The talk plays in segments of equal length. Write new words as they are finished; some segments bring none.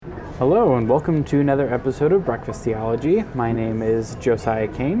Hello and welcome to another episode of Breakfast Theology. My name is Josiah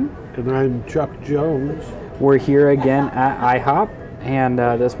Kane. And I'm Chuck Jones. We're here again at IHOP, and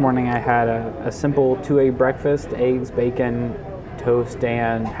this morning I had a simple 2A breakfast, eggs, bacon, toast,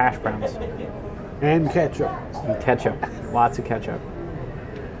 and hash browns. And ketchup. And ketchup. Lots of ketchup.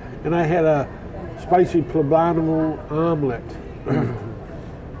 And I had a spicy poblano omelet.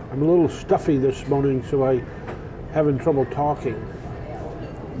 I'm a little stuffy this morning, so I'm having trouble talking.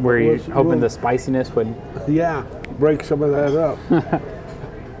 Were you hoping the spiciness would... Yeah, break some of that up.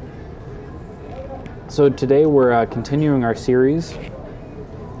 So today we're continuing our series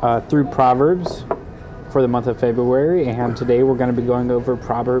through Proverbs for the month of February, and today we're going to be going over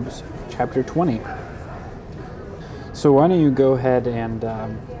Proverbs chapter 20. So why don't you go ahead and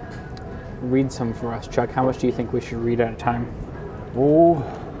read some for us, Chuck? How much do you think we should read at a time? Oh,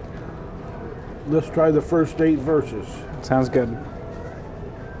 let's try the first 8 verses. Sounds good.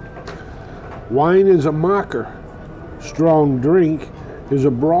 Wine is a mocker, strong drink is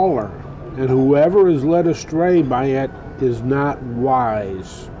a brawler, and whoever is led astray by it is not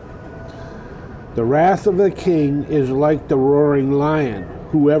wise. The wrath of the king is like the roaring lion.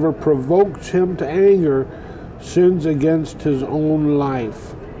 Whoever provokes him to anger sins against his own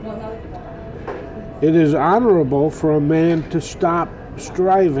life. It is honorable for a man to stop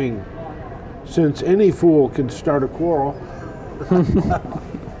striving, since any fool can start a quarrel.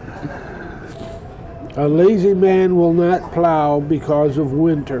 A lazy man will not plow because of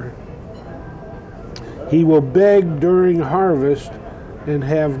winter. He will beg during harvest and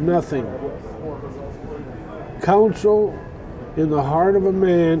have nothing. Counsel in the heart of a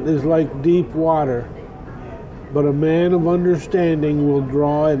man is like deep water, but a man of understanding will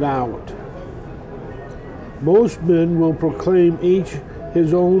draw it out. Most men will proclaim each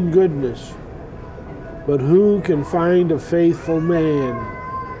his own goodness, but who can find a faithful man?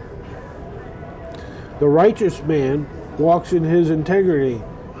 The righteous man walks in his integrity.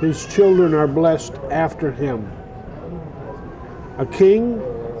 His children are blessed after him. A king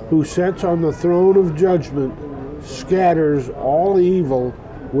who sits on the throne of judgment scatters all evil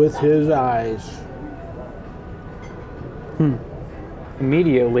with his eyes.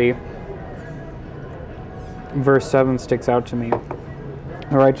 Immediately, verse 7 sticks out to me.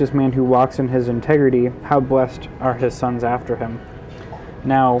 A righteous man who walks in his integrity, how blessed are his sons after him.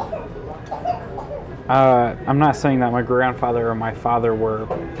 Now, I'm not saying that my grandfather or my father were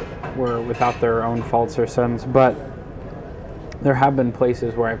without their own faults or sins, but there have been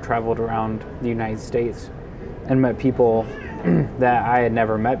places where I've traveled around the United States and met people that I had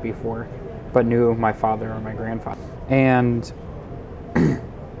never met before, but knew my father or my grandfather. And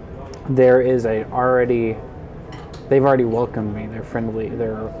there is they've already welcomed me. They're friendly.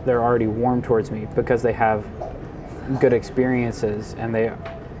 They're already warm towards me because they have good experiences, and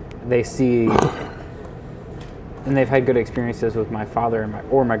they see. And they've had good experiences with my father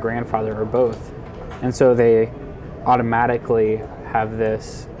or my grandfather or both. And so they automatically have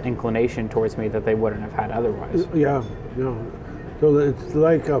this inclination towards me that they wouldn't have had otherwise. Yeah. So it's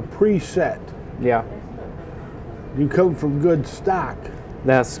like a preset. Yeah. You come from good stock.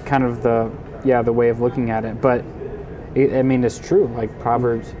 That's kind of the way of looking at it. But it's true. Like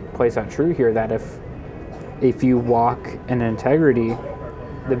Proverbs plays out true here, that if you walk in integrity,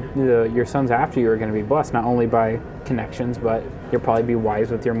 your sons after you are going to be blessed, not only by connections, but you'll probably be wise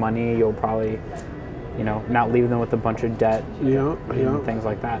with your money. You'll probably, not leave them with a bunch of debt and things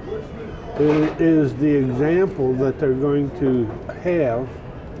like that. It is the example that they're going to have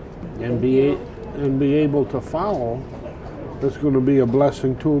and be able to follow that's going to be a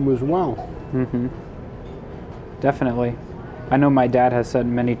blessing to them as well. Mm-hmm. Definitely. I know my dad has said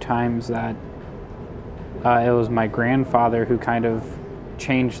many times that it was my grandfather who kind of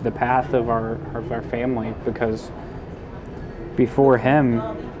changed the path of our family, because before him,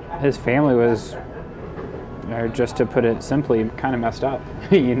 his family was, just to put it simply, kind of messed up,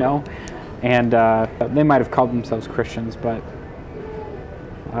 and they might have called themselves Christians, but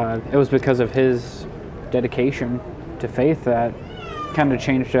it was because of his dedication to faith that kind of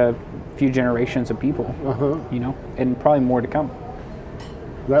changed a few generations of people, and probably more to come.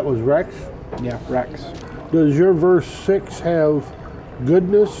 That was Rex? Yeah, Rex. Does your verse 6 have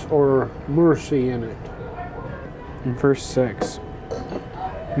goodness or mercy in it? In verse 6,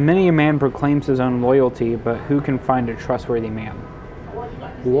 many a man proclaims his own loyalty, but who can find a trustworthy man?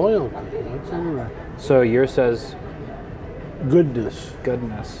 Loyalty, that's interesting. So yours says goodness.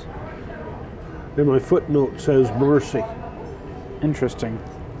 And my footnote says mercy. Interesting.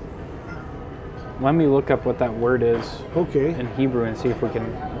 Let me look up what that word is in Hebrew and see if we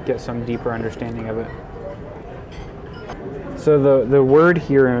can get some deeper understanding of it. So the word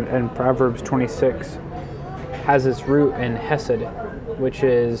here in Proverbs 26 has its root in hesed, which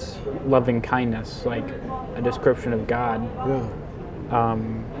is loving kindness, like a description of God. Yeah.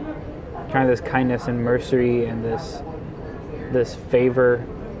 Kind of this kindness and mercy and this favor.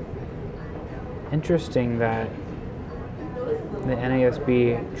 Interesting that the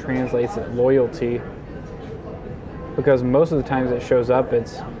NASB translates it loyalty, because most of the times it shows up,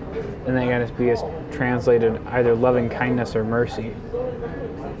 it's in the NASB is translated either loving kindness or mercy.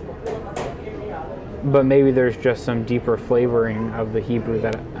 But maybe there's just some deeper flavoring of the Hebrew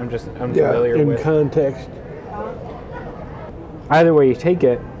that I'm familiar in with. context. Either way you take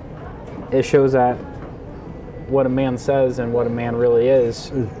it, it shows that what a man says and what a man really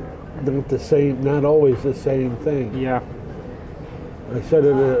is. Not always the same thing. Yeah. I said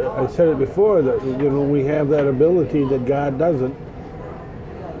it before that we have that ability that God doesn't.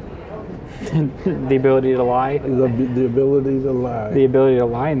 The ability to lie. The ability to lie. The ability to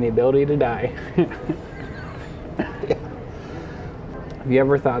lie and the ability to die. Have you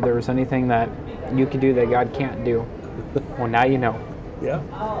ever thought there was anything that you could do that God can't do? Well, now you know. Yeah.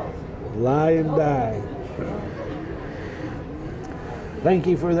 Lie and die. Thank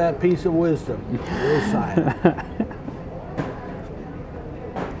you for that piece of wisdom. We're silent.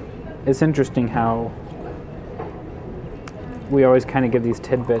 It's interesting how we always kind of give these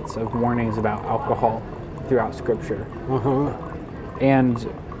tidbits of warnings about alcohol throughout Scripture. And,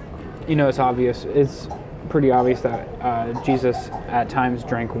 it's obvious. It's pretty obvious that Jesus at times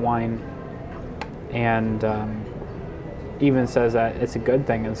drank wine, and even says that it's a good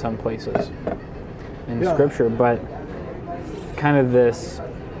thing in some places in Scripture, but kind of this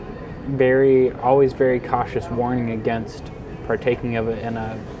always very cautious warning against partaking of it in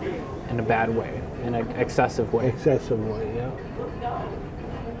a bad way, in an excessive way. Excessive way, yeah.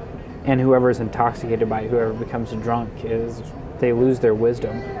 And whoever is intoxicated by it, whoever becomes drunk, they lose their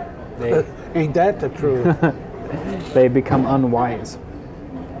wisdom. Ain't that the truth? They become unwise.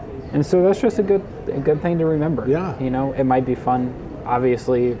 And so that's just a good thing to remember. Yeah. It might be fun.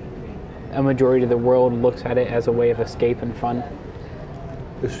 Obviously, a majority of the world looks at it as a way of escape and fun.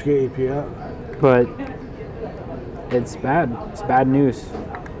 Escape, yeah. But it's bad. It's bad news.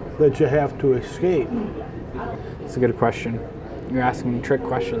 That you have to escape. It's a good question. You're asking me trick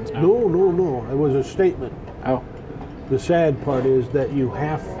questions now. No. It was a statement. Oh. The sad part is that you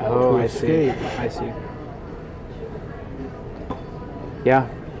have to escape. I see. Yeah.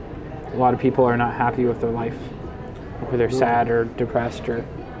 A lot of people are not happy with their life. Or they're sad or depressed or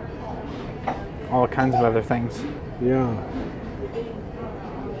all kinds of other things. Yeah.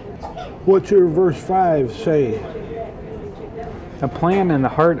 What's your verse 5 say? A plan in the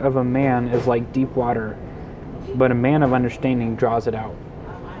heart of a man is like deep water, but a man of understanding draws it out.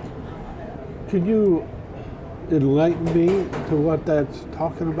 Could you enlighten me to what that's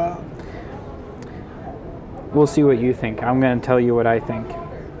talking about? We'll see what you think. I'm going to tell you what I think.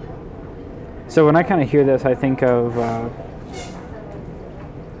 So when I kind of hear this, I think of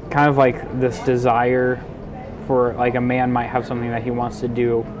kind of like this desire for, like, a man might have something that he wants to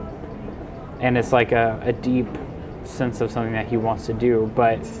do, and it's like a deep sense of something that he wants to do,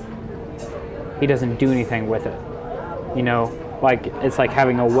 but he doesn't do anything with it. Like it's like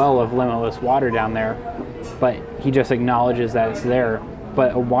having a well of limitless water down there, but he just acknowledges that it's there.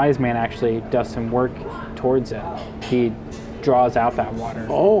 But a wise man actually does some work towards it. He draws out that water.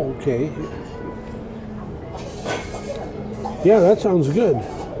 Oh, okay. Yeah, that sounds good.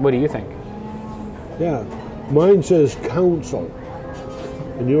 What do you think? Yeah. Mine says counsel,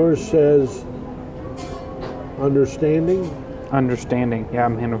 and yours says understanding? Understanding. Yeah, a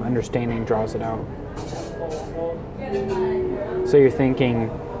man of understanding draws it out. So you're thinking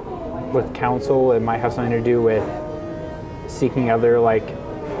with counsel, it might have something to do with seeking other, like...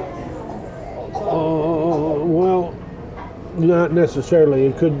 Well, not necessarily.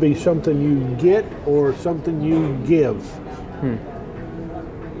 It could be something you get or something you give.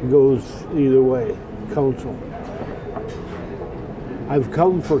 It goes either way. Counsel. I've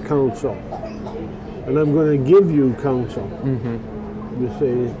come for counsel, and I'm going to give you counsel. You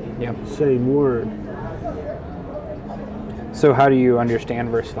say same word. So how do you understand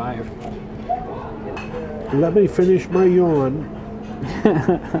verse 5? Let me finish my yawn.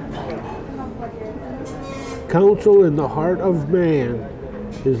 Counsel in the heart of man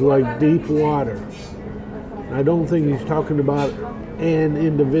is like deep water. I don't think he's talking about an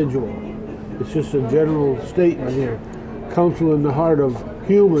individual. It's just a general statement here. Counsel in the heart of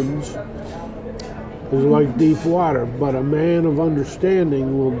humans is like deep water, but a man of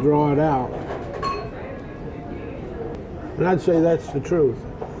understanding will draw it out. And I'd say that's the truth.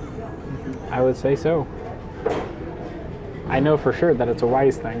 I would say so. I know for sure that it's a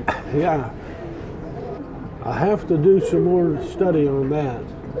wise thing. Yeah. I have to do some more study on that.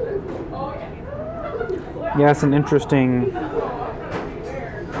 Yeah, it's an interesting,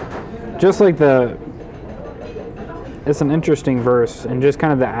 it's an interesting verse, and just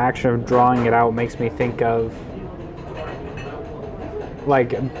kind of the action of drawing it out makes me think of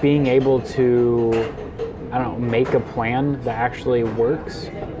like being able to, I don't know, make a plan that actually works.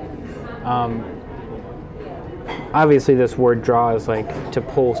 Obviously this word draw is like to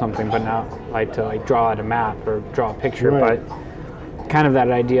pull something, but not like to like draw out a map or draw a picture, Right. but kind of that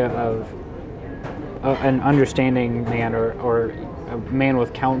idea of an understanding man or a man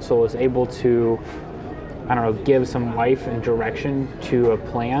with counsel is able to, I don't know, give some life and direction to a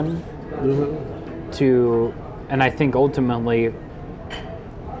plan and I think ultimately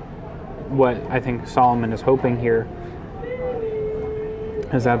what I think Solomon is hoping here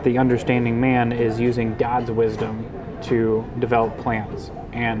is that the understanding man is using God's wisdom to develop plans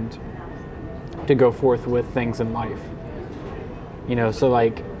and to go forth with things in life. You know, so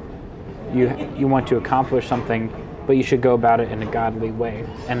like you want to accomplish something, but you should go about it in a godly way.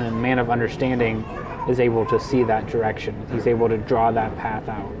 And a man of understanding is able to see that direction. He's able to draw that path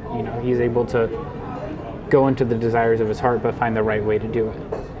out. You know, he's able to go into the desires of his heart, but find the right way to do it.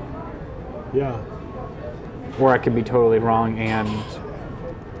 Yeah. Or I could be totally wrong, and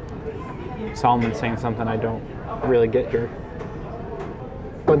Solomon's saying something I don't really get here.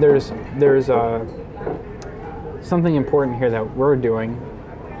 But there's something important here that we're doing,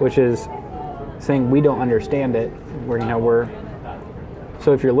 which is saying we don't understand it.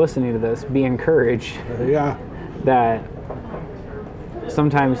 So if you're listening to this, be encouraged Yeah. that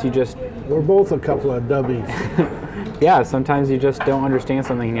sometimes you just, We're both a couple of dummies. sometimes you just don't understand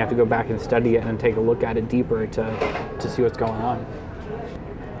something and you have to go back and study it and take a look at it deeper to see what's going on.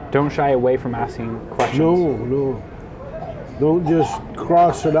 Don't shy away from asking questions. No. Don't just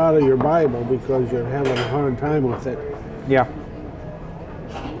cross it out of your Bible because you're having a hard time with it. Yeah.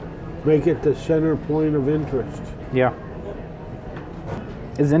 Make it the center point of interest. Yeah.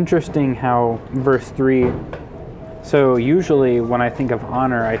 It's interesting how verse 3, so usually when I think of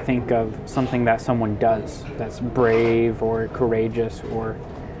honor, I think of something that someone does that's brave or courageous or,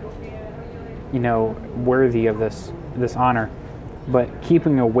 you know, worthy of this honor. But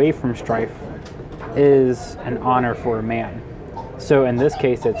keeping away from strife is an honor for a man. So in this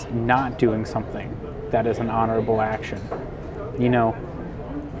case, it's not doing something that is an honorable action. You know,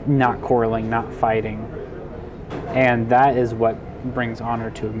 not quarreling, not fighting. And that is what brings honor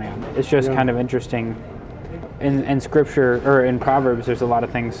to a man. It's just kind of interesting. In scripture, or in Proverbs, there's a lot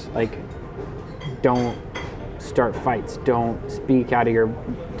of things like don't start fights, don't speak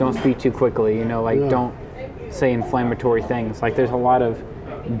too quickly, you know, like don't say inflammatory things. Like there's a lot of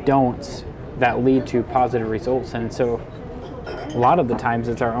don'ts that lead to positive results, and so a lot of the times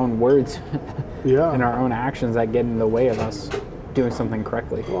it's our own words and our own actions that get in the way of us doing something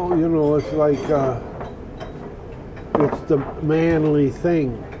correctly. Well, you know, it's like it's the manly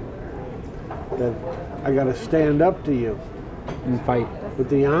thing that I got to stand up to you And fight. But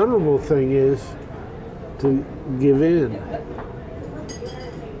the honorable thing is to give in.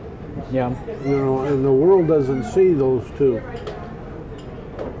 Yeah. You know, and the world doesn't see those two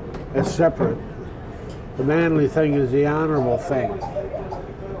as separate. The manly thing is the honorable thing.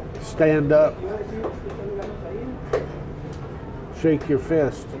 Stand up. Shake your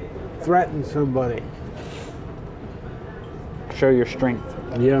fist. Threaten somebody. Show your strength.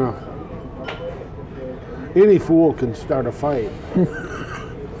 Yeah. Any fool can start a fight.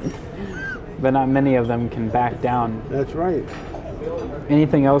 But not many of them can back down. That's right.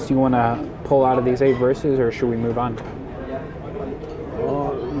 Anything else you want to pull out of these 8 verses, or should we move on?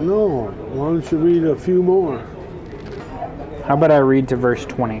 No. Why don't you read a few more? How about I read to verse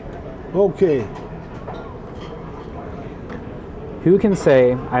 20? Okay. Who can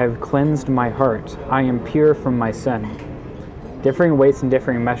say, I have cleansed my heart, I am pure from my sin? Differing weights and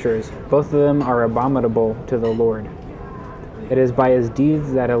differing measures, both of them are abominable to the Lord. It is by his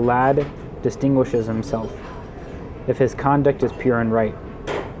deeds that a lad distinguishes himself, if his conduct is pure and right.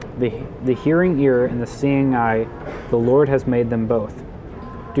 The hearing ear and the seeing eye, the Lord has made them both.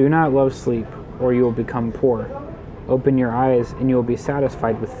 Do not love sleep, or you will become poor. Open your eyes, and you will be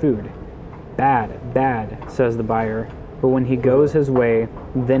satisfied with food. Bad, bad, says the buyer, but when he goes his way,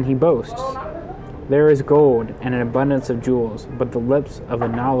 then he boasts. There is gold and an abundance of jewels, but the lips of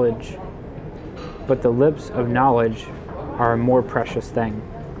knowledge are a more precious thing.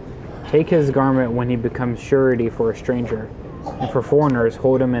 Take his garment when he becomes surety for a stranger, and for foreigners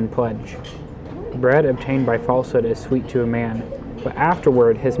hold him in pledge. Bread obtained by falsehood is sweet to a man, but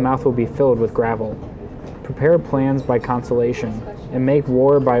afterward his mouth will be filled with gravel. prepare plans by consolation, and make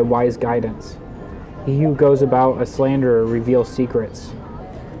war by wise guidance. He who goes about a slanderer reveals secrets.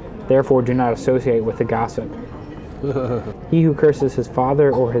 Therefore do not associate with the gossip. He who curses his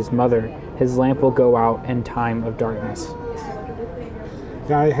father or his mother, his lamp will go out in time of darkness.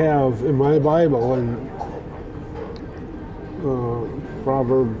 I have in my Bible in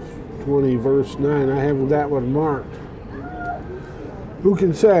Proverbs 20 verse 9, I have that one marked. Who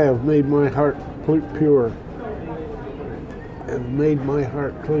can say I've made my heart pure and made my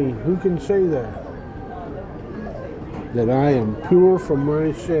heart clean? Who can say that? That I am pure from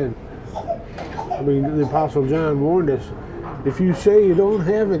my sin. I mean, the Apostle John warned us, if you say you don't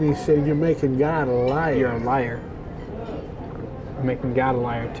have any sin, you're making God a liar. You're a liar. You're making God a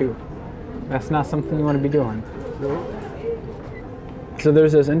liar too. That's not something you want to be doing. No. So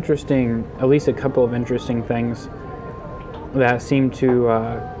there's this interesting, at least a couple of interesting things that seem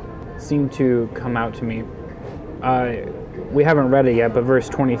to come out to me. We haven't read it yet, but verse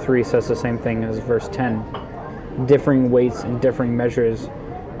 23 says the same thing as verse 10. Differing weights and differing measures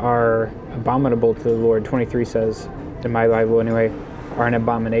are abominable to the Lord. 23 says, in my Bible anyway, are an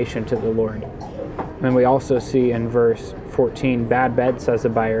abomination to the Lord. And we also see in verse 14, bad bed, says the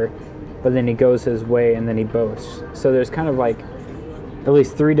buyer, but then he goes his way and then he boasts. So there's kind of like at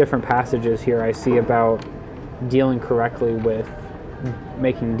least 3 different passages here I see about dealing correctly with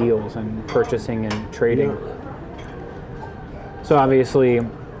making deals and purchasing and trading. Yeah. So obviously,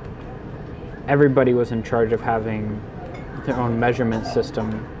 everybody was in charge of having their own measurement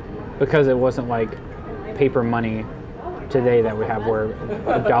system because it wasn't like paper money today that we have where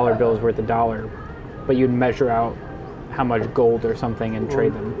a dollar bill is worth $1, but you'd measure out how much gold or something and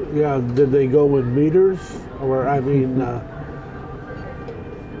trade them. Yeah, did they go with meters? Or, I mean,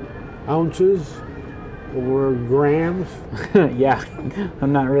 ounces? Or grams? Yeah,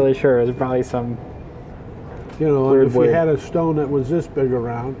 I'm not really sure. There's probably some. You know, Weird if you word. had a stone that was this big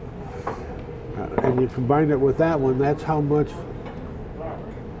around, and you combined it with that one, that's how much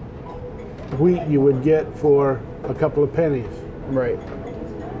wheat you would get for a couple of pennies. Right.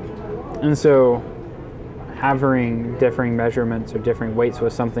 And so, having differing measurements or differing weights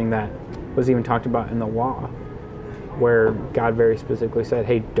was something that was even talked about in the law, where God very specifically said,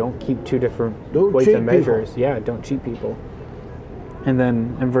 hey, don't keep 2 different weights and measures. People. Yeah, don't cheat people. And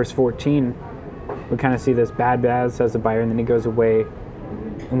then in verse 14, we kind of see this bad says the buyer, and then he goes away.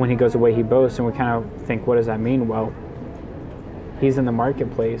 And when he goes away, he boasts, and we kind of think, what does that mean? Well, he's in the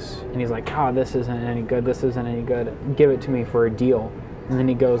marketplace, and he's like, this isn't any good, this isn't any good. Give it to me for a deal. And then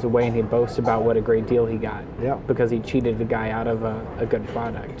he goes away and he boasts about what a great deal he got. Yeah. Because he cheated the guy out of a good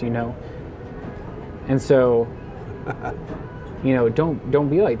product, And so, don't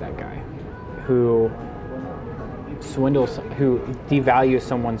be like that guy who swindles, who devalues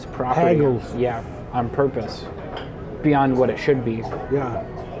someone's property. Haggles. Yeah, on purpose, beyond what it should be. Yeah.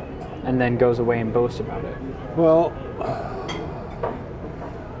 And then goes away and boasts about it. Well,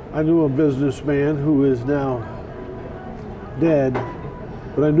 I knew a businessman who is now dead,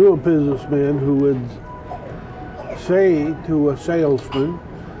 but I knew a businessman who would say to a salesman,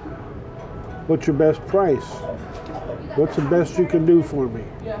 what's your best price? What's the best you can do for me?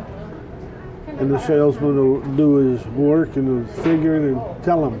 And the salesman will do his work and figure it and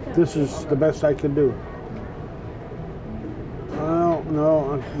tell him, this is the best I can do. Well,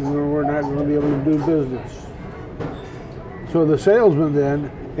 no, we're not going to be able to do business. So the salesman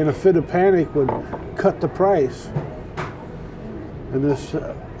then, in a fit of panic, would cut the price. And this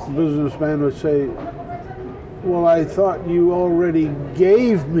businessman would say, well, I thought you already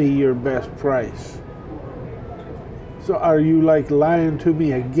gave me your best price. So are you like lying to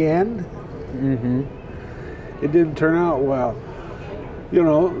me again? Mm-hmm. It didn't turn out well.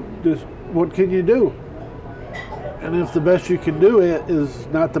 Just what can you do? And if the best you can do it is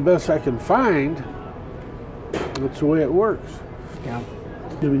not the best I can find, that's the way it works. Yeah.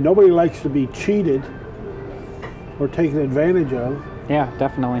 I mean, nobody likes to be cheated or taken advantage of. Yeah,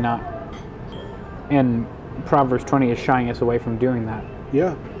 definitely not. And Proverbs 20 is shying us away from doing that.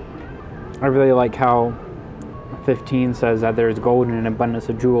 Yeah. I really like how 15 says that there's gold and an abundance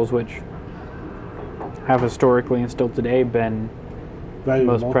of jewels, which have historically and still today been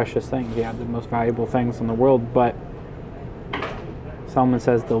Valuable. the most precious things. Yeah, the most valuable things in the world. But Solomon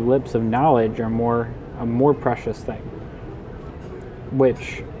says the lips of knowledge are a more precious thing,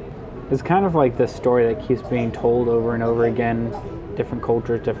 which is kind of like this story that keeps being told over and over again, different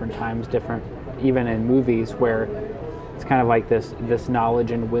cultures, different times, different, even in movies, where it's kind of like this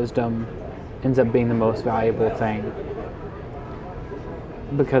knowledge and wisdom ends up being the most valuable thing.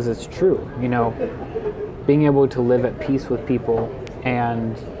 Because it's true, being able to live at peace with people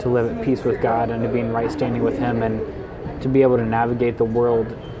and to live at peace with God and to be in right standing with Him and to be able to navigate the world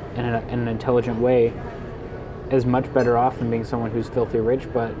in an intelligent way is much better off than being someone who's filthy rich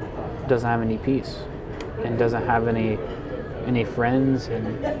but doesn't have any peace and doesn't have any friends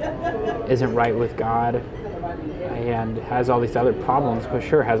and isn't right with God and has all these other problems, but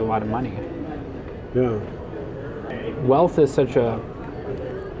sure has a lot of money. Yeah. Wealth is such an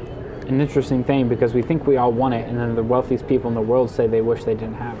interesting thing because we think we all want it, and then the wealthiest people in the world say they wish they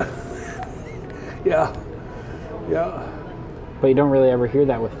didn't have it. Yeah. Yeah. But you don't really ever hear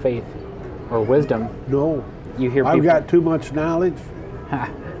that with faith or wisdom. No. You hear people, I've got too much knowledge. I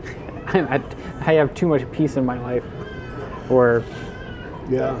have too much peace in my life, or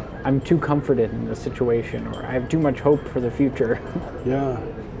Yeah. I'm too comforted in this situation, or I have too much hope for the future. Yeah.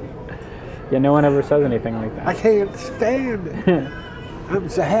 Yeah, no one ever says anything like that. I can't stand it. I'm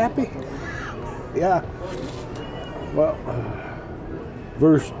so happy. Yeah. Well,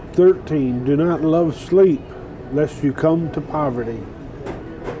 verse 13, do not love sleep, lest you come to poverty.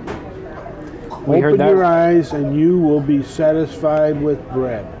 We heard Open that. your eyes, and you will be satisfied with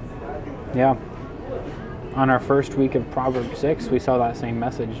bread. Yeah. On our first week of Proverbs 6, we saw that same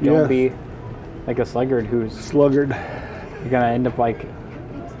message. Don't Yes. be like a sluggard who's Sluggard. you're going to end up like,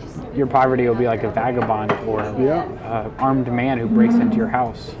 your poverty will be like a vagabond or Yeah. armed man who breaks into your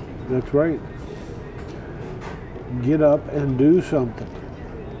house. That's right. Get up and do something.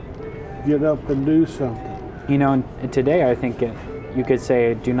 Get up and do something. You know, and today I think you could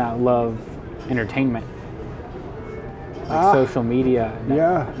say do not love entertainment. Like social media,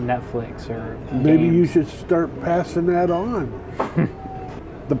 Yeah. Netflix, or Maybe you games. should start passing that on.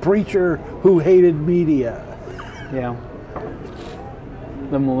 The preacher who hated media. Yeah.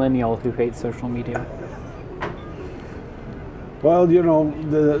 The millennial who hates social media. Well, you know,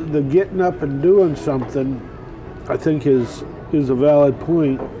 the getting up and doing something, I think is a valid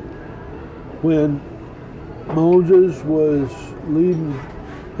point. When Moses was leading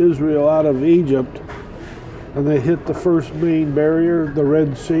Israel out of Egypt, and they hit the first main barrier, the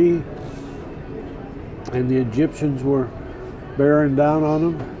Red Sea, and the Egyptians were bearing down on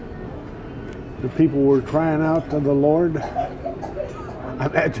them, the people were crying out to the Lord. I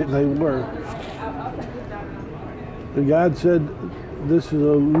imagine they were. And God said, this is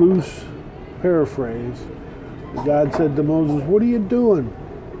a loose paraphrase. God said to Moses, what are you doing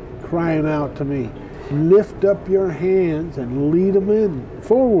crying out to me? Lift up your hands and lead them in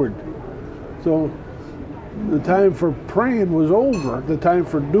forward. So the time for praying was over. The time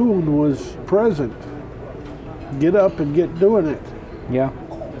for doing was present. Get up and get doing it. Yeah.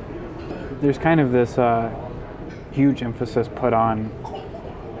 There's kind of this huge emphasis put on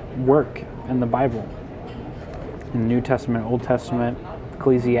work in the Bible. In the New Testament, Old Testament,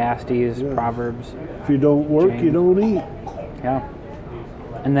 Ecclesiastes, Proverbs. If you don't work, you James. don't eat. Yeah.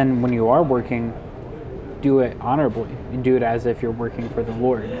 And then when you are working, do it honorably. You do it as if you're working for the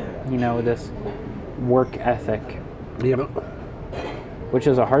Lord. You know, this work ethic, You know. which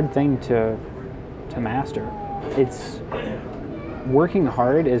is a hard thing to master. It's working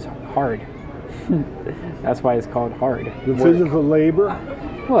hard is hard. That's why it's called hard. The Work. physical labor.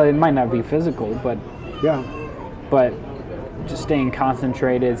 Well, it might not be physical, but Yeah. just staying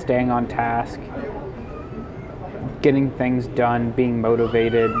concentrated, staying on task, getting things done, being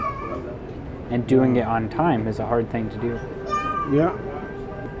motivated, and doing it on time is a hard thing to do. Yeah.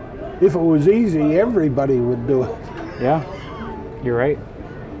 If it was easy, everybody would do it. Yeah, you're right.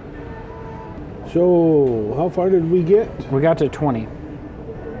 So, how far did we get? We got to 20.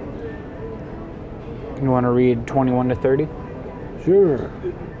 You want to read 21 to 30? Sure.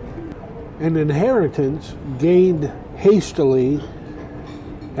 An inheritance gained hastily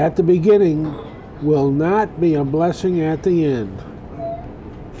at the beginning will not be a blessing at the end.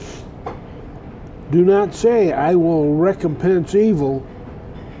 Do not say, I will recompense evil.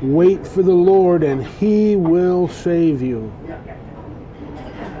 Wait for the Lord, and he will save you.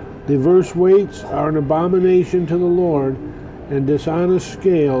 Diverse weights are an abomination to the Lord, and dishonest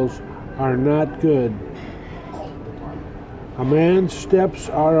scales are not good. A man's steps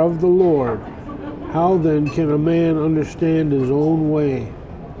are of the Lord. How then can a man understand his own way?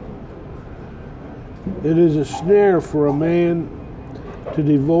 It is a snare for a man to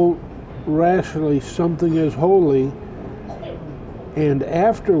devote rashly something as holy, and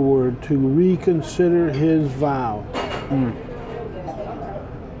afterward to reconsider his vow.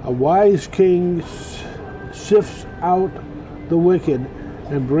 A wise king sifts out the wicked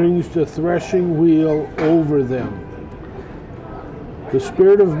and brings the threshing wheel over them. The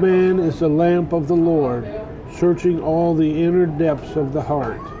spirit of man is the lamp of the Lord, searching all the inner depths of the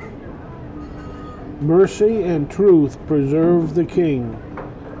heart. Mercy and truth preserve the king,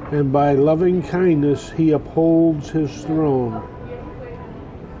 and by loving kindness he upholds his throne.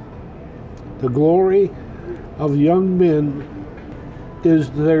 The glory of young men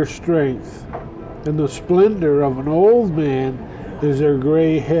is their strength, and the splendor of an old man is their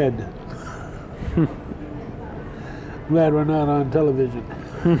gray head. Glad we're not on television.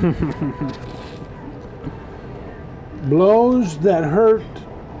 Blows that hurt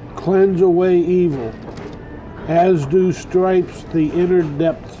cleanse away evil, as do stripes the inner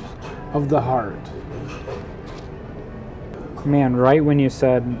depths of the heart. Man, right when you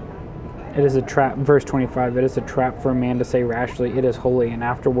said, it is a trap, verse 25, it is a trap for a man to say rashly, it is holy, and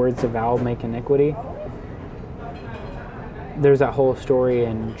afterwards the vow make iniquity. There's that whole story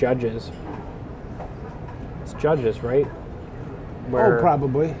in Judges. It's Judges, right? Oh,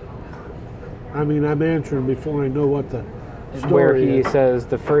 probably. I mean, I'm answering before I know what the story where he is. says,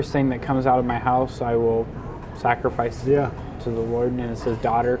 the first thing that comes out of my house, I will sacrifice to the Lord, and it's his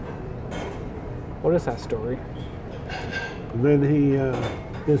daughter. What is that story? And then he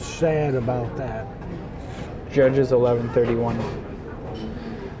is sad about that. Judges 11:31.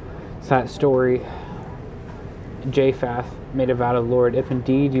 It's that story. Japhath made a vow to the Lord, if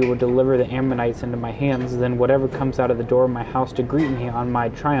indeed you will deliver the Ammonites into my hands, then whatever comes out of the door of my house to greet me on my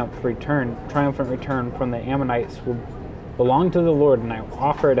triumphant return from the Ammonites will belong to the Lord, and I will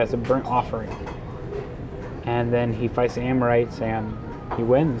offer it as a burnt offering. And then he fights the Amorites and he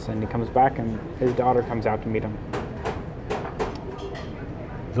wins, and he comes back and his daughter comes out to meet him.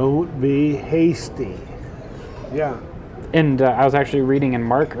 Don't be hasty. Yeah. And I was actually reading in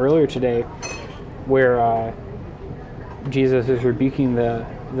Mark earlier today where Jesus is rebuking the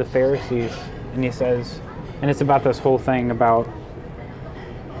Pharisees, and he says, and it's about this whole thing about,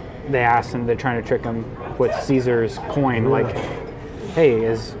 they asked him, they're trying to trick him with Caesar's coin, like,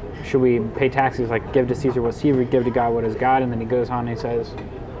 hey, should we pay taxes, like give to Caesar what's Caesar, give to God what is God? And then he goes on and he says,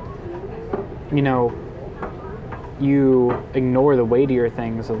 you know, you ignore the weightier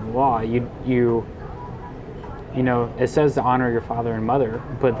things of the law. You know, it says to honor your father and mother,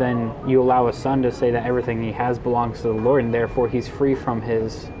 but then you allow a son to say that everything he has belongs to the Lord, and therefore he's free from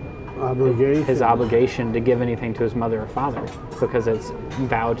his obligation to give anything to his mother or father, because it's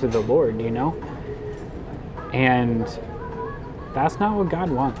vowed to the Lord, you know? And that's not what God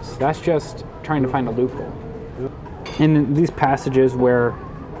wants. That's just trying to find a loophole. In these passages where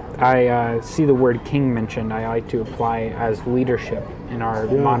I see the word king mentioned, I like to apply as leadership in our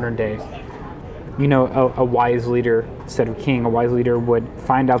modern day. You know, a wise leader, instead of king, a wise leader would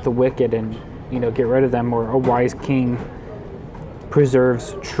find out the wicked and, you know, get rid of them, or a wise king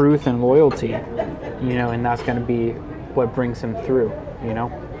preserves truth and loyalty, you know, and that's going to be what brings him through, you know.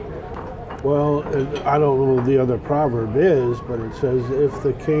 Well, I don't know what the other proverb is, but it says, if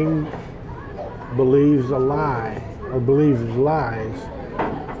the king believes a lie, or believes lies,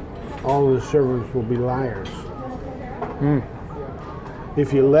 all his servants will be liars.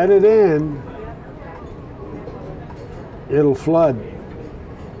 If you let it in, it'll flood.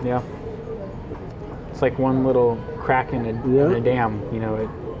 Yeah. It's like one little crack in a dam, you know, it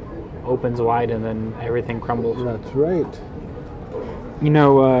opens wide and then everything crumbles. That's right. You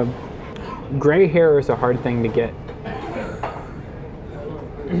know, gray hair is a hard thing to get.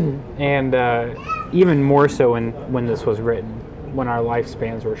 And even more so when this was written, when our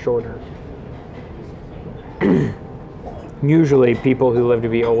lifespans were shorter. Usually people who live to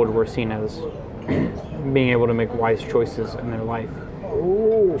be old were seen as being able to make wise choices in their life.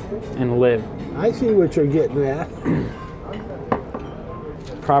 Oh, and live. I see what you're getting at.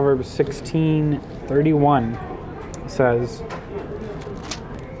 Proverbs 16:31 says,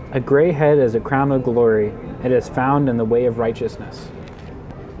 a gray head is a crown of glory. It is found in the way of righteousness.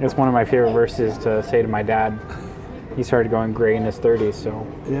 It's one of my favorite verses to say to my dad. He started going gray in his 30s, so.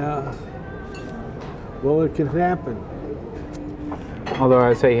 Yeah. Well, it can happen. Although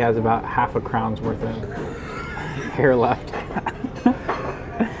I'd say he has about half a crown's worth of hair left.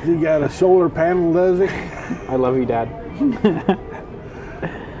 You got a solar panel, does it? I love you, Dad.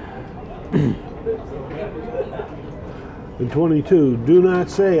 In 22, do not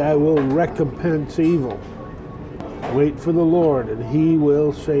say, I will recompense evil. Wait for the Lord, and he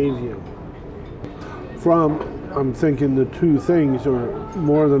will save you. I'm thinking the two things, or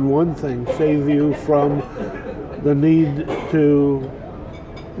more than one thing, save you from the need to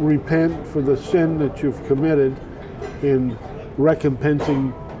repent for the sin that you've committed in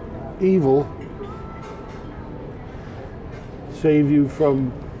recompensing evil. Save you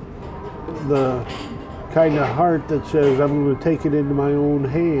from the kind of heart that says, I'm going to take it into my own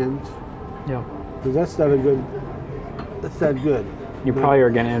hands. Yeah. Because that's not good. You probably are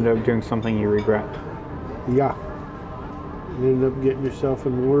going to end up doing something you regret. Yeah. You end up getting yourself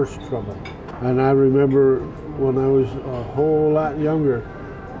in worse trouble. And I remember when I was a whole lot younger,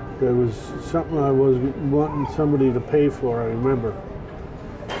 there was something I was wanting somebody to pay for, I remember.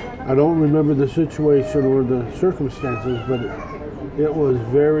 I don't remember the situation or the circumstances, but it was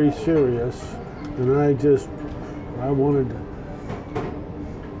very serious. And I wanted to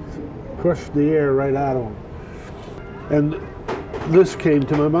crush the air right out of them. And this came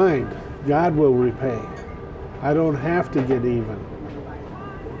to my mind. God will repay. I don't have to get even.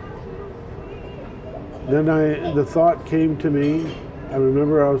 Then the thought came to me. I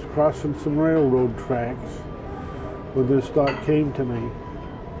remember I was crossing some railroad tracks when this thought came to me.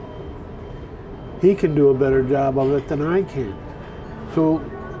 He can do a better job of it than I can. So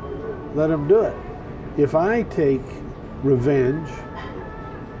let him do it. If I take revenge,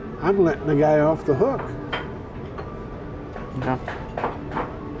 I'm letting the guy off the hook. Yeah.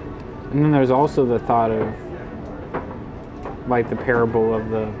 And then there's also the thought of, like the parable of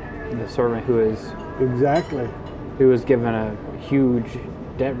the servant who was given a huge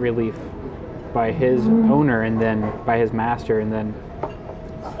debt relief by his owner and then by his master, and then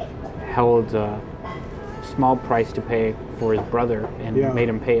held a small price to pay for his brother and made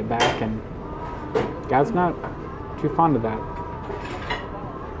him pay it back. And God's not too fond of that.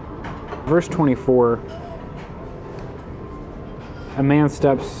 Verse 24, a man's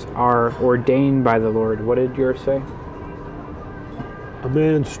steps are ordained by the Lord. What did yours say? A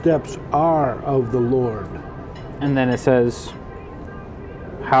man's steps are of the Lord. And then it says,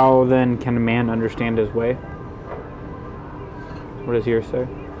 how then can a man understand his way? What does yours say?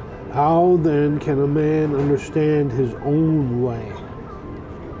 How then can a man understand his own way?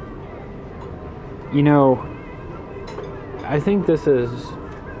 You know, I think this is,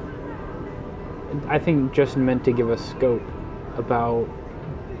 just meant to give us scope about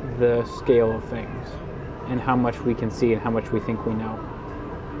the scale of things and how much we can see and how much we think we know.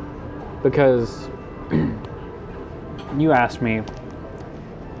 Because you asked me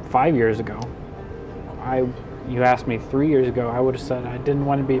 5 years ago, you asked me 3 years ago, I would have said I didn't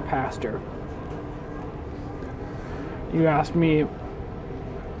want to be a pastor. You asked me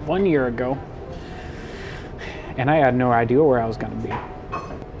 1 year ago, and I had no idea where I was going to be.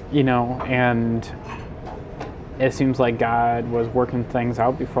 You know, and it seems like God was working things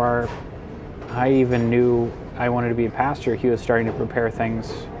out before I even knew I wanted to be a pastor. He was starting to prepare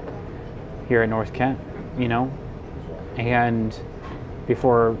things here at North Kent, you know, and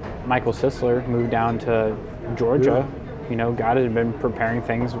before Michael Sisler moved down to Georgia, you know, God had been preparing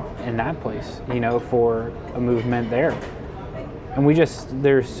things in that place, you know, for a movement there. And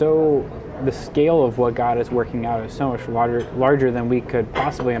the scale of what God is working out is so much larger than we could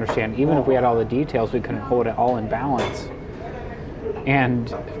possibly understand. Even if we had all the details, we couldn't hold it all in balance.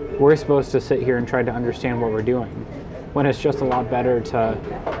 And we're supposed to sit here and try to understand what we're doing, when it's just a lot better to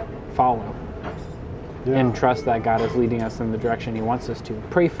follow and trust that God is leading us in the direction He wants us to.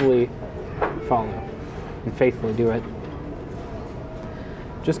 Prayerfully follow and faithfully do it.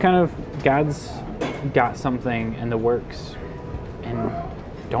 Just kind of, God's got something in the works, and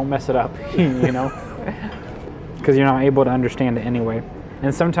don't mess it up, you know, because you're not able to understand it anyway.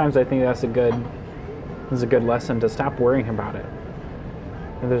 And sometimes I think that's a good lesson to stop worrying about it.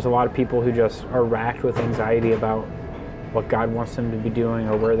 And there's a lot of people who just are racked with anxiety about what God wants them to be doing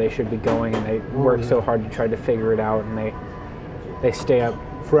or where they should be going, and they work so hard to try to figure it out, and they stay up,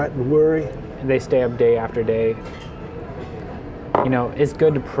 fret and worry, and they stay up day after day. You know, it's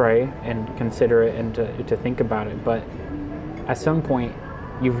good to pray and consider it and to think about it, but at some point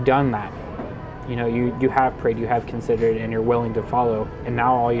you've done that. You know, you have prayed, you have considered, and you're willing to follow, and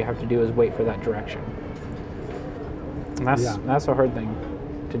now all you have to do is wait for that direction. And that's a hard thing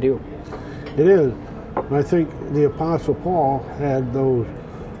to do. It is. I think the Apostle Paul had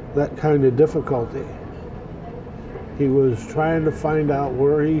that kind of difficulty. He was trying to find out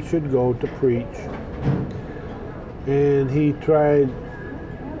where he should go to preach, and he tried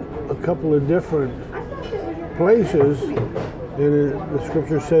a couple of different places, and the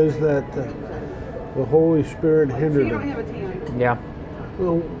scripture says that the Holy Spirit hindered him. Yeah.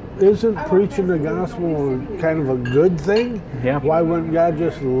 Well, isn't preaching the gospel kind of a good thing? Yeah. Why wouldn't God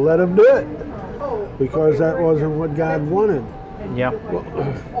just let him do it? Because that wasn't what God wanted. Yeah.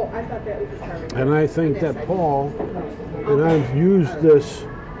 And I think that Paul, and I've used this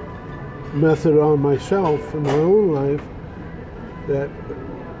method on myself in my own life, that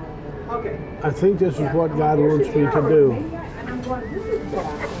I think this is what God wants me to do.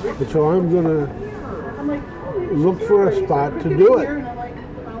 And so I'm going to look for a spot to do it,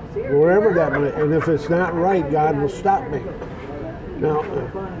 wherever that might, and if it's not right, God will stop me. Now,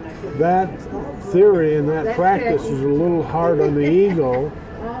 that theory and that practice is a little hard on the ego,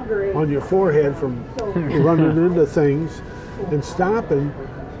 on your forehead from running into things and stopping.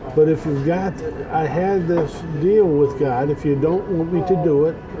 But if you've got, I had this deal with God, if you don't want me to do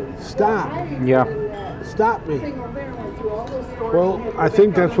it, stop. Yeah. Stop me. Well, I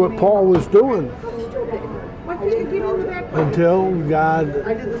think that's what Paul was doing until God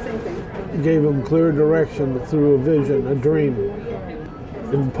gave him clear direction through a vision, a dream.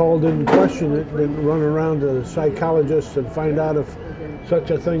 And Paul didn't question it, didn't run around to psychologists and find out if such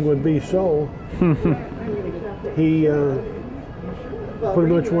a thing would be so. He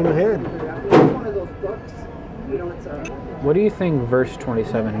pretty much went ahead. What do you think verse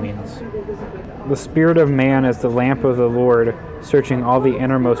 27 means? The spirit of man is the lamp of the Lord, searching all the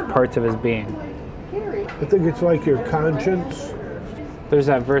innermost parts of his being. I think it's like your conscience. There's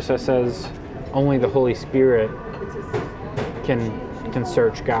that verse that says only the Holy Spirit can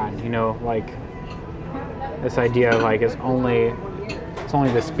search God. You know, like this idea of like it's only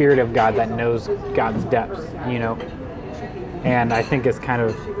the Spirit of God that knows God's depths. You know, and I think it's kind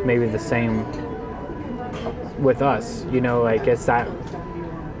of maybe the same with us. You know, like it's that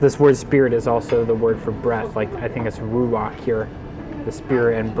this word spirit is also the word for breath. Like I think it's ruach here, the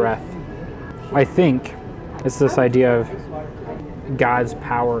spirit and breath. I think it's this idea of God's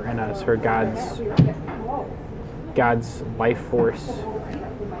power in us, or God's life force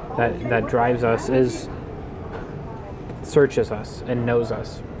that drives us, searches us and knows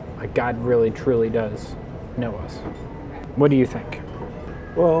us. Like God really truly does know us. What do you think?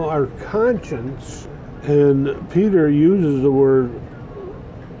 Well, our conscience, and Peter uses the word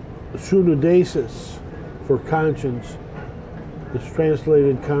sunodesis for conscience. It's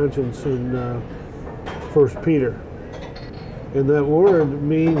translated conscience in 1 Peter. And that word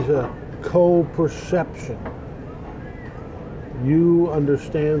means a co-perception. You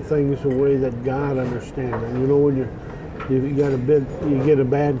understand things the way that God understands them. You know, when you get a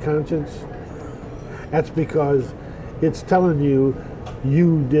bad conscience, that's because it's telling you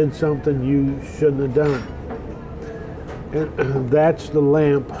did something you shouldn't have done. And that's the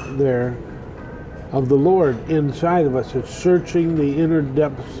lamp there of the Lord inside of us. It's searching the inner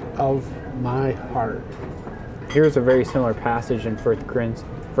depths of my heart. Here's a very similar passage in 1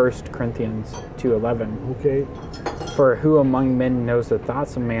 Corinthians 2:11. Okay. For who among men knows the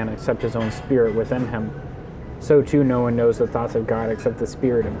thoughts of man except his own spirit within him? So too no one knows the thoughts of God except the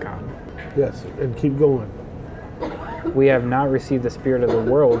Spirit of God. Yes, and keep going. We have not received the spirit of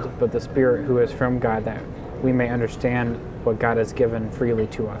the world, but the Spirit who is from God, that we may understand what God has given freely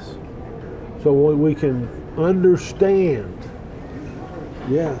to us. So we can understand.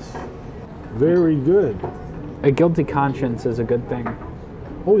 Yes. Very good. A guilty conscience is a good thing.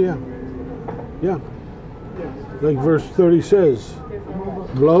 Oh, yeah. Yeah. Like verse 30 says,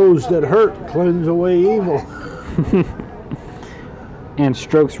 blows that hurt cleanse away evil. And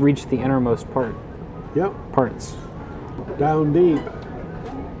strokes reach the innermost Yep. parts. Down deep.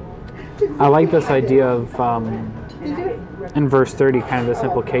 I like this idea of, in verse 30, kind of this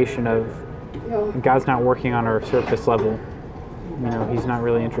implication of God's not working on our surface level. You know, he's not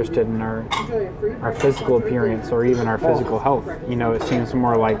really interested in our physical appearance or even our physical health. You know, it seems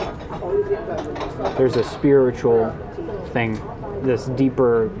more like there's a spiritual thing, this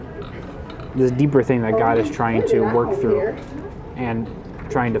deeper thing that God is trying to work through and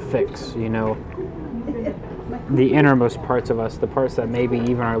trying to fix, you know. The innermost parts of us, the parts that maybe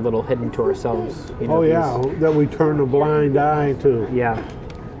even are a little hidden to ourselves. You know, Oh, yeah, that we turn a blind eye to. Yeah.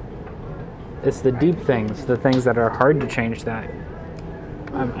 It's the deep things, the things that are hard to change that.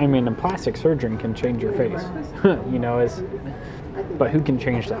 I mean, a plastic surgeon can change your face, you know, but who can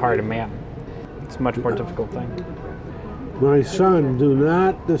change the heart of man? It's a much more difficult thing. My son, do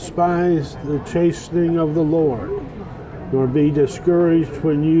not despise the chastening of the Lord, nor be discouraged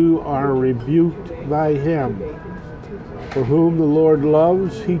when you are rebuked by him. For whom the Lord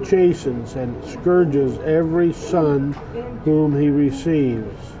loves, he chastens and scourges every son whom he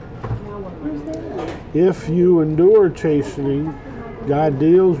receives. If you endure chastening, God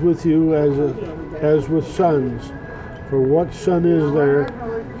deals with you as with sons. For what son is there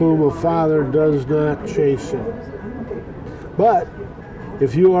whom a father does not chasten? But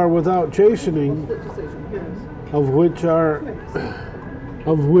if you are without chastening, of which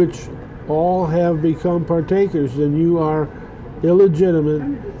all have become partakers, then you are illegitimate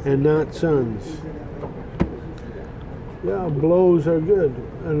and not sons. Yeah, blows are good.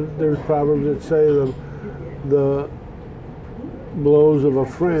 And there's proverbs that say the blows of a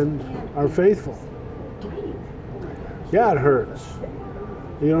friend are faithful. Yeah, it hurts.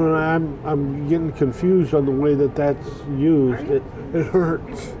 You know, I'm getting confused on the way that's used. It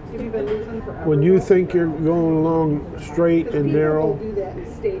hurts. When you think you're going along straight and narrow,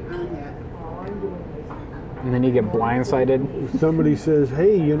 And then you get blindsided. somebody says,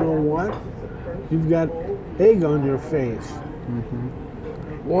 "Hey, you know what? You've got egg on your face."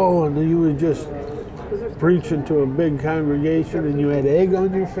 Whoa! And you were just preaching to a big congregation, and you had egg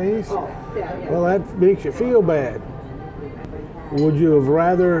on your face. Well, that makes you feel bad. Would you have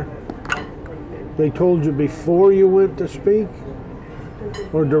rather they told you before you went to speak,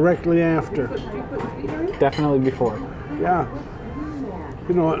 or directly after? Definitely before. Yeah.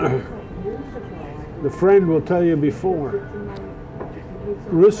 You know, the friend will tell you before,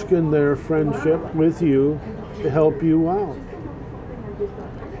 risking their friendship with you to help you out.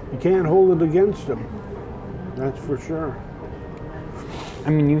 You can't hold it against them. That's for sure. I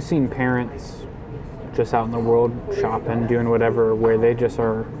mean, you've seen parents just out in the world shopping, doing whatever, where they just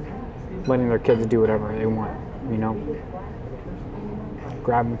are letting their kids do whatever they want, you know?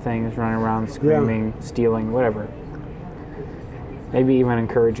 Grabbing things, running around, screaming, stealing, whatever. Maybe even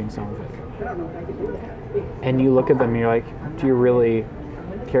encouraging some of it. And you look at them and you're like, do you really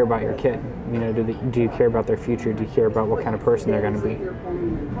care about your kid? You know, do you care about their future? Do you care about what kind of person they're going to be?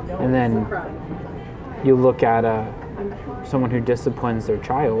 And then you look at someone who disciplines their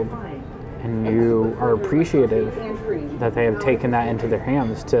child, and you are appreciative that they have taken that into their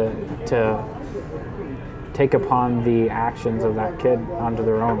hands to take upon the actions of that kid onto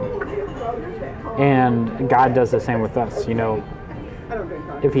their own. And God does the same with us. You know,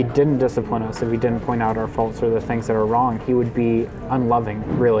 if he didn't discipline us, if he didn't point out our faults or the things that are wrong, he would be unloving,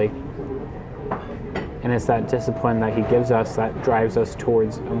 really. And it's that discipline that he gives us that drives us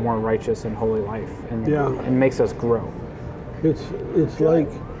towards a more righteous and holy life, and makes us grow. It's like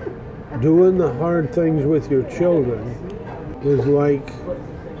doing the hard things with your children is like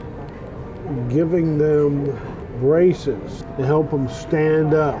giving them braces to help them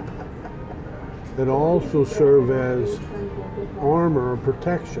stand up that also serve as armor or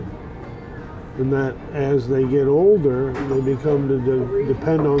protection. And that as they get older, they become to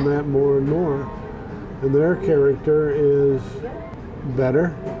depend on that more and more. And their character is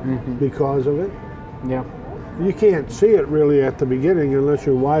better because of it. Yeah. You can't see it really at the beginning unless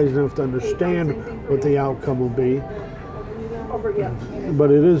you're wise enough to understand what the outcome will be. But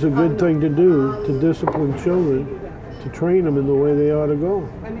it is a good thing to do, to discipline children, to train them in the way they ought to go.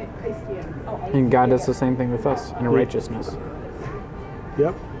 And God does the same thing with us in righteousness.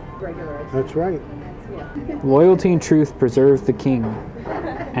 Yep, that's right. Loyalty and truth preserve the king,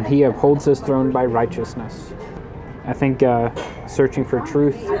 and he upholds his throne by righteousness. I think searching for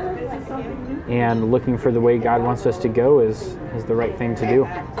truth and looking for the way God wants us to go is the right thing to do.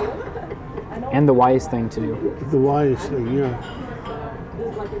 And the wise thing to do. The wise thing, yeah.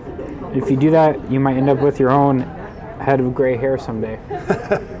 If you do that, you might end up with your own head of gray hair someday.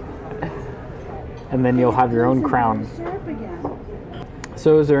 And then you'll have your own crown.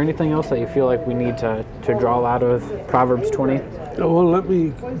 So is there anything else that you feel like we need to draw out of Proverbs 20? Well, let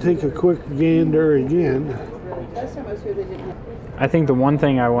me take a quick gander again. I think the one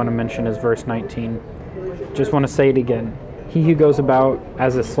thing I want to mention is verse 19. Just want to say it again. He who goes about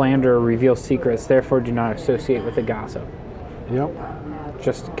as a slanderer reveals secrets, therefore do not associate with a gossip. Yep.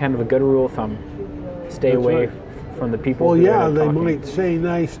 Just kind of a good rule of thumb. Stay away from the people Well, who yeah, are they talking. might say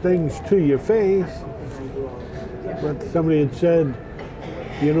nice things to your face, but somebody had said,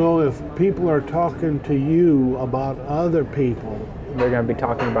 you know, if people are talking to you about other people, They're going to be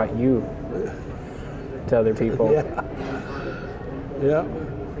talking about you to other people. Yeah.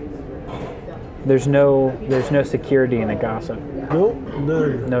 There's no security in a gossip. Nope,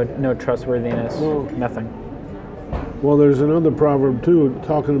 none. No trustworthiness. No. Nothing. Well, there's another proverb too,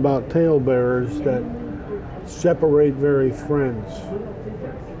 talking about talebearers that separate very friends.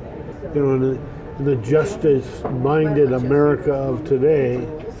 You know, in the justice-minded America of today,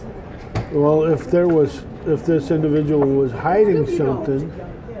 well, if this individual was hiding something,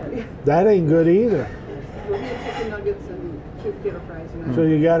 that ain't good either. So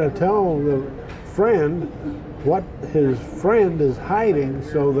you got to tell the friend what his friend is hiding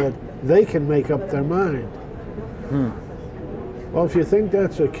so that they can make up their mind. Well, if you think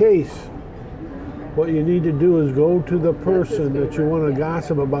that's the case, what you need to do is go to the person that you want to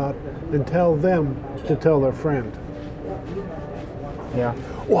gossip about and tell them to tell their friend. Yeah.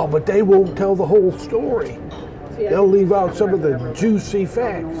 Well, but they won't tell the whole story. They'll leave out some of the juicy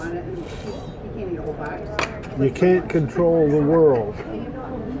facts. You can't control the world.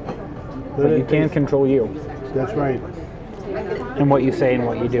 But you can control you. That's right. And what you say and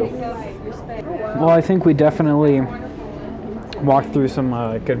what you do. Well, I think we definitely walk through some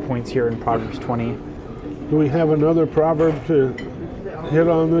good points here in Proverbs 20. Do we have another proverb to hit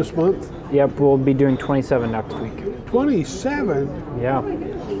on this month? Yep, we'll be doing 27 next week. 27? Yeah.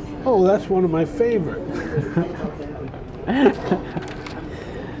 Oh, that's one of my favorites.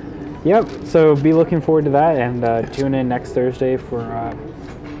 Yep, so be looking forward to that, and tune in next Thursday for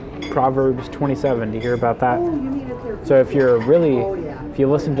Proverbs 27 to hear about that. So if you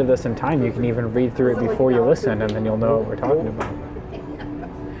listen to this in time, you can even read through it before you listen, and then you'll know what we're talking about.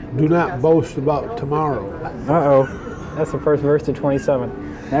 Do not boast about tomorrow. Uh-oh, that's the first verse of 27.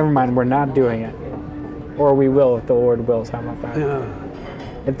 Never mind, we're not doing it. Or we will if the Lord wills. How about that? Yeah.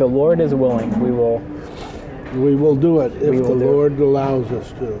 If the Lord is willing, we will. We will do it if the do it. Lord allows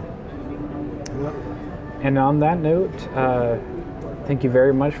us to. Yep. And on that note, thank you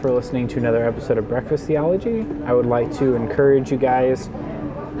very much for listening to another episode of Breakfast Theology. I would like to encourage you guys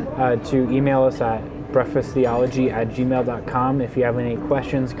to email us at breakfasttheology@gmail.com if you have any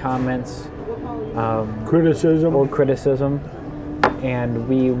questions, comments, criticism. And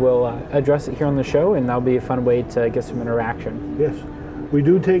we will address it here on the show, and that'll be a fun way to get some interaction. Yes. We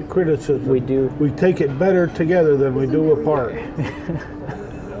do take criticism. We do. We take it better together than we do apart.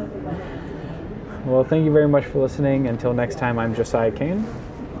 Well, thank you very much for listening. Until next time, I'm Josiah Kane.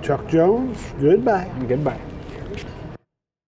 Chuck Jones, goodbye. And goodbye.